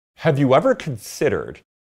Have you ever considered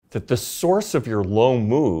that the source of your low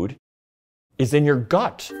mood is in your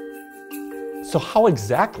gut? So how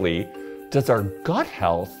exactly does our gut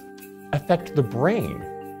health affect the brain,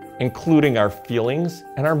 including our feelings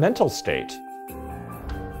and our mental state?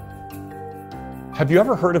 Have you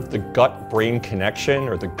ever heard of the gut-brain connection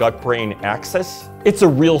or the gut-brain axis? It's a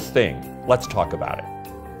real thing. Let's talk about it.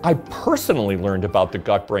 I personally learned about the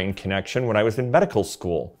gut-brain connection when I was in medical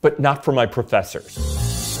school, but not from my professors.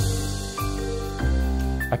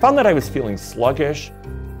 I found that I was feeling sluggish,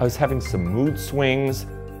 I was having some mood swings,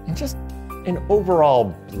 and just an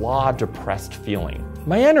overall blah, depressed feeling.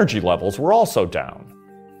 My energy levels were also down.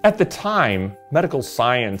 At the time, medical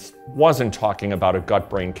science wasn't talking about a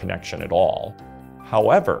gut-brain connection at all.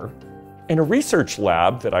 However, in a research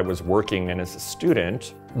lab that I was working in as a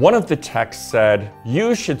student, one of the techs said,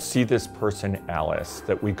 "You should see this person, Alice,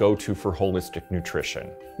 that we go to for holistic nutrition."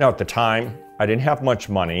 Now, at the time, I didn't have much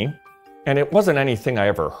money, and it wasn't anything I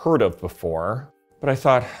ever heard of before, but I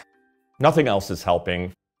thought, nothing else is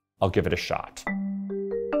helping, I'll give it a shot.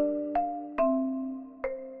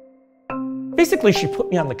 Basically, she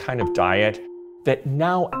put me on the kind of diet that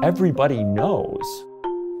now everybody knows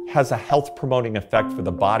has a health-promoting effect for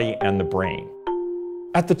the body and the brain.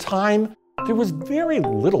 At the time, there was very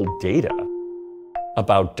little data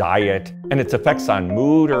about diet and its effects on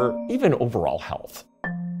mood or even overall health.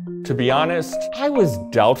 To be honest, I was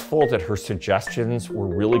doubtful that her suggestions were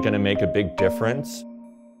really going to make a big difference,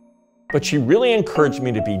 but she really encouraged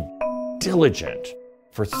me to be diligent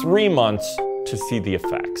for 3 months to see the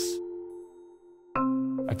effects.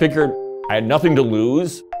 I figured I had nothing to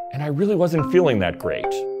lose, and I really wasn't feeling that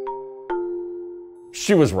great.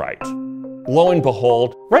 She was right. Lo and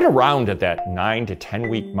behold, right around at that 9 to 10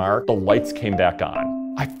 week mark, the lights came back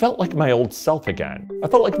on. I felt like my old self again. I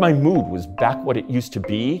felt like my mood was back what it used to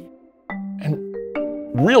be. And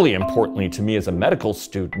really importantly to me as a medical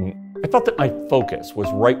student, I felt that my focus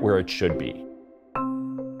was right where it should be.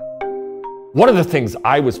 One of the things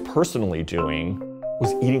I was personally doing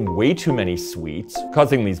was eating way too many sweets,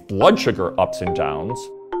 causing these blood sugar ups and downs,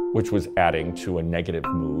 which was adding to a negative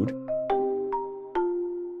mood.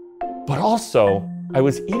 But also, I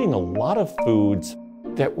was eating a lot of foods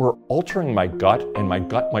that were altering my gut and my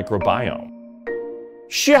gut microbiome.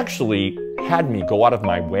 She actually had me go out of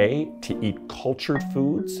my way to eat cultured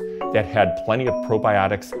foods that had plenty of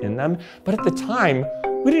probiotics in them. But at the time,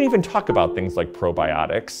 we didn't even talk about things like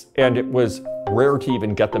probiotics, and it was rare to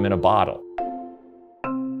even get them in a bottle.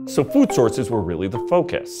 So food sources were really the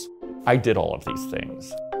focus. I did all of these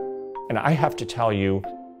things. And I have to tell you,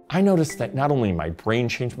 I noticed that not only my brain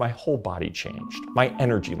changed, my whole body changed. My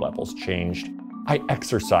energy levels changed. I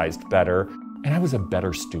exercised better, and I was a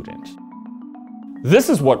better student. This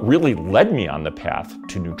is what really led me on the path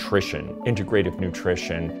to nutrition, integrative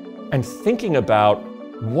nutrition, and thinking about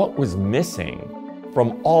what was missing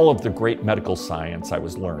from all of the great medical science I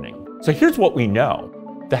was learning. So here's what we know.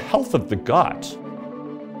 The health of the gut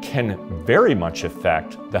can very much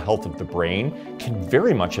affect the health of the brain, can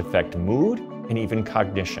very much affect mood, and even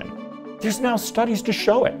cognition. There's now studies to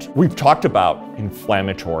show it. We've talked about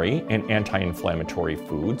inflammatory and anti-inflammatory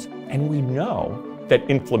foods, and we know that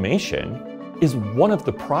inflammation is one of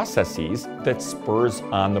the processes that spurs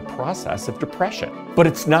on the process of depression. But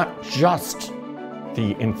it's not just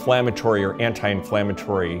the inflammatory or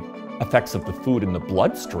anti-inflammatory effects of the food in the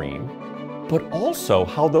bloodstream, but also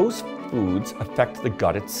how those foods affect the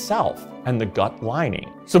gut itself and the gut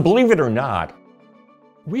lining. So believe it or not,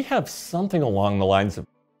 we have something along the lines of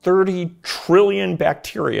 30 trillion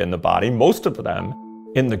bacteria in the body, most of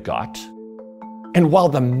them in the gut. And while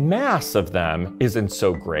the mass of them isn't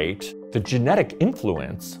so great, the genetic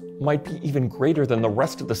influence might be even greater than the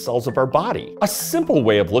rest of the cells of our body. A simple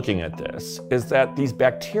way of looking at this is that these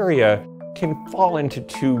bacteria can fall into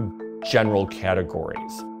 2 general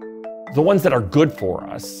categories. The ones that are good for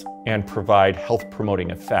us and provide health-promoting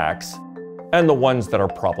effects, and the ones that are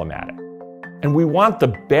problematic. And we want the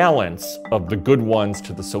balance of the good ones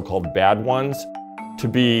to the so-called bad ones to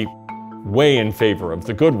be way in favor of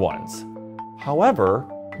the good ones. However,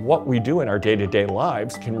 what we do in our day-to-day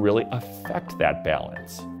lives can really affect that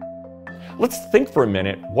balance. Let's think for a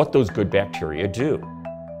minute what those good bacteria do.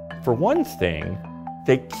 For one thing,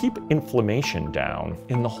 they keep inflammation down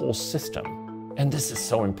in the whole system. And this is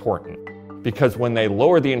so important because when they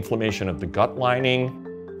lower the inflammation of the gut lining,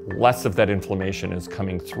 less of that inflammation is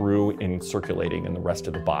coming through and circulating in the rest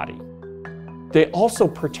of the body. They also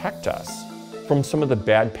protect us from some of the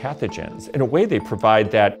bad pathogens. In a way, they provide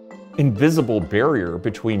that invisible barrier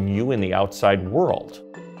between you and the outside world.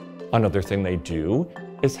 Another thing they do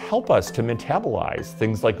is help us to metabolize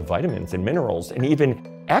things like vitamins and minerals and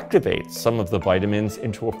even activates some of the vitamins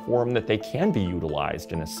into a form that they can be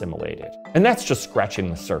utilized and assimilated. And that's just scratching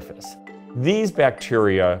the surface. These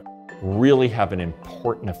bacteria really have an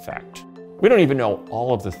important effect. We don't even know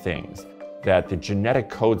all of the things that the genetic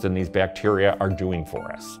codes in these bacteria are doing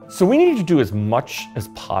for us. So we need to do as much as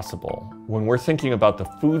possible when we're thinking about the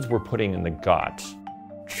foods we're putting in the gut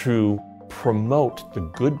to promote the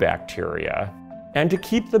good bacteria and to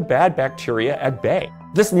keep the bad bacteria at bay.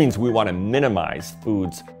 This means we want to minimize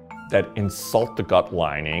foods that insult the gut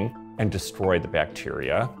lining and destroy the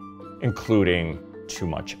bacteria, including too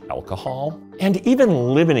much alcohol, and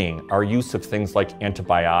even limiting our use of things like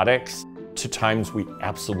antibiotics to times we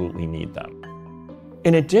absolutely need them.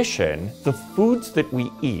 In addition, the foods that we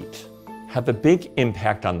eat have a big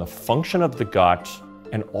impact on the function of the gut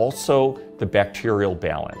and also the bacterial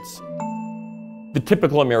balance. The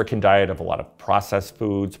typical American diet of a lot of processed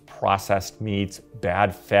foods, processed meats,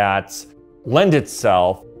 bad fats, lend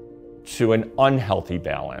itself to an unhealthy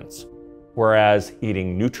balance. Whereas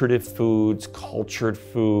eating nutritive foods, cultured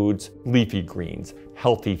foods, leafy greens,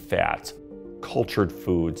 healthy fats, cultured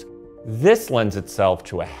foods, this lends itself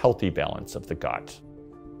to a healthy balance of the gut.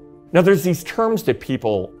 Now there's these terms that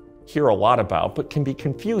people hear a lot about but can be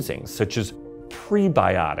confusing, such as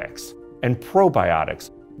prebiotics and probiotics.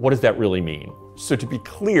 What does that really mean? So to be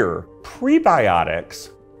clear, prebiotics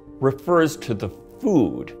refers to the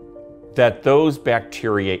food that those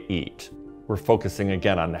bacteria eat. We're focusing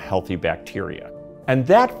again on the healthy bacteria. And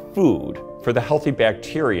that food for the healthy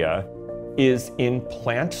bacteria is in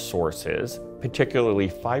plant sources, particularly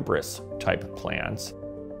fibrous type plants.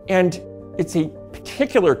 And it's a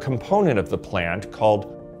particular component of the plant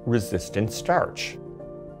called resistant starch.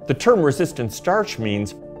 The term resistant starch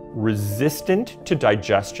means resistant to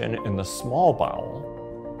digestion in the small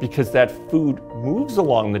bowel because that food moves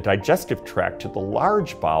along the digestive tract to the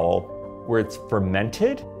large bowel where it's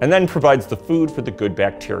fermented and then provides the food for the good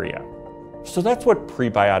bacteria. So that's what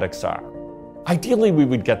prebiotics are. Ideally, we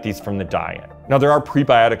would get these from the diet. Now, there are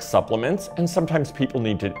prebiotic supplements, and sometimes people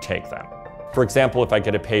need to take them. For example, if I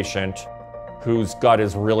get a patient whose gut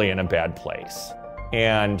is really in a bad place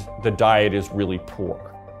and the diet is really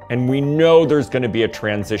poor, and we know there's going to be a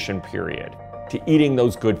transition period to eating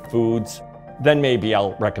those good foods, then maybe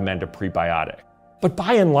I'll recommend a prebiotic. But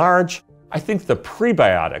by and large, I think the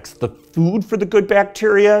prebiotics, the food for the good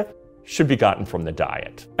bacteria, should be gotten from the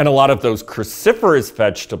diet. And a lot of those cruciferous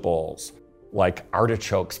vegetables, like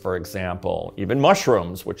artichokes, for example, even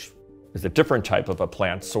mushrooms, which is a different type of a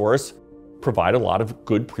plant source, provide a lot of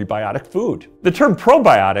good prebiotic food. The term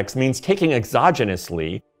probiotics means taking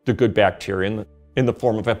exogenously the good bacteria in the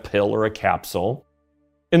form of a pill or a capsule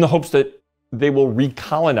in the hopes that they will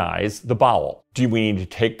recolonize the bowel. Do we need to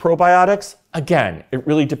take probiotics? Again, it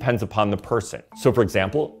really depends upon the person. So for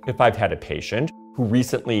example, if I've had a patient who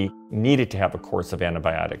recently needed to have a course of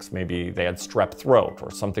antibiotics, maybe they had strep throat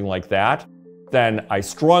or something like that, then I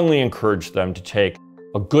strongly encourage them to take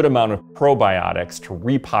a good amount of probiotics to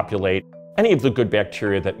repopulate any of the good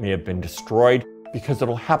bacteria that may have been destroyed, because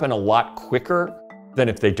it'll happen a lot quicker than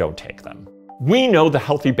if they don't take them. We know the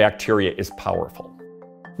healthy bacteria is powerful.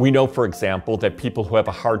 We know, for example, that people who have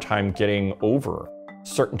a hard time getting over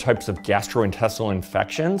certain types of gastrointestinal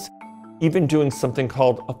infections, even doing something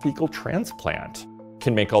called a fecal transplant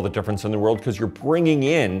can make all the difference in the world, because you're bringing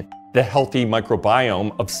in the healthy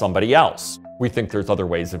microbiome of somebody else. We think there's other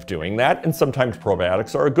ways of doing that, and sometimes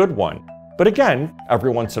probiotics are a good one. But again, every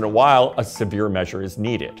once in a while, a severe measure is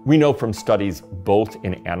needed. We know from studies both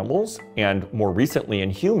in animals and more recently in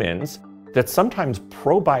humans that sometimes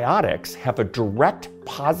probiotics have a direct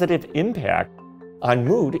positive impact on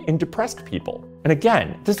mood in depressed people. And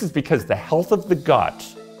again, this is because the health of the gut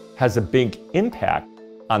has a big impact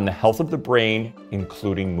on the health of the brain,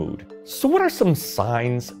 including mood. So what are some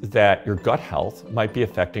signs that your gut health might be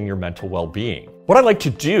affecting your mental well-being? What I like to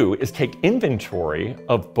do is take inventory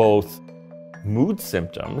of both mood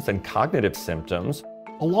symptoms and cognitive symptoms,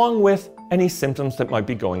 along with any symptoms that might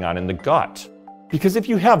be going on in the gut. Because if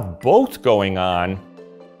you have both going on,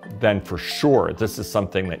 then for sure, this is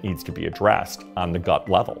something that needs to be addressed on the gut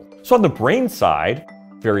level. So on the brain side,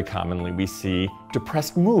 very commonly we see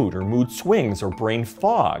depressed mood or mood swings or brain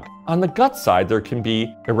fog. On the gut side, there can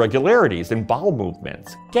be irregularities in bowel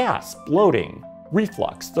movements, gas, bloating,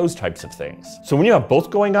 reflux, those types of things. So when you have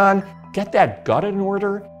both going on, get that gut in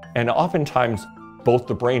order, and oftentimes both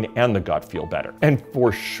the brain and the gut feel better. And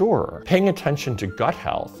for sure, paying attention to gut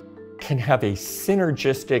health can have a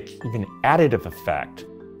synergistic, even additive effect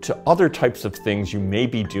to other types of things you may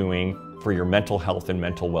be doing for your mental health and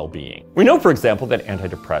mental well-being. We know, for example, that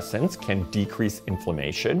antidepressants can decrease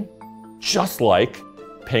inflammation, just like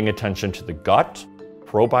paying attention to the gut,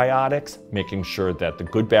 probiotics, making sure that the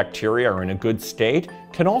good bacteria are in a good state,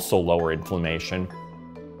 can also lower inflammation.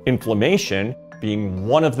 Inflammation being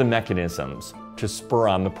one of the mechanisms to spur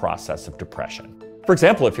on the process of depression. For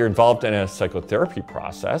example, if you're involved in a psychotherapy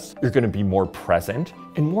process, you're going to be more present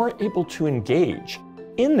and more able to engage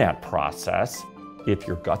in that process if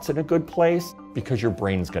your gut's in a good place, because your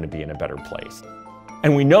brain's going to be in a better place.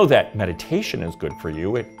 And we know that meditation is good for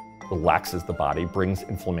you. It relaxes the body, brings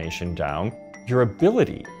inflammation down. Your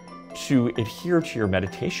ability to adhere to your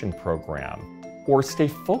meditation program or stay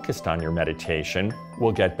focused on your meditation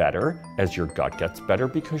will get better as your gut gets better,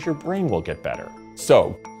 because your brain will get better.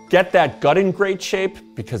 So get that gut in great shape,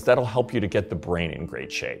 because that'll help you to get the brain in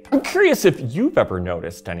great shape. I'm curious if you've ever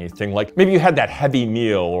noticed anything, like maybe you had that heavy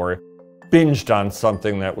meal or binged on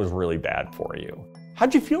something that was really bad for you.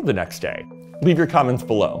 How'd you feel the next day? Leave your comments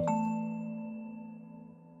below.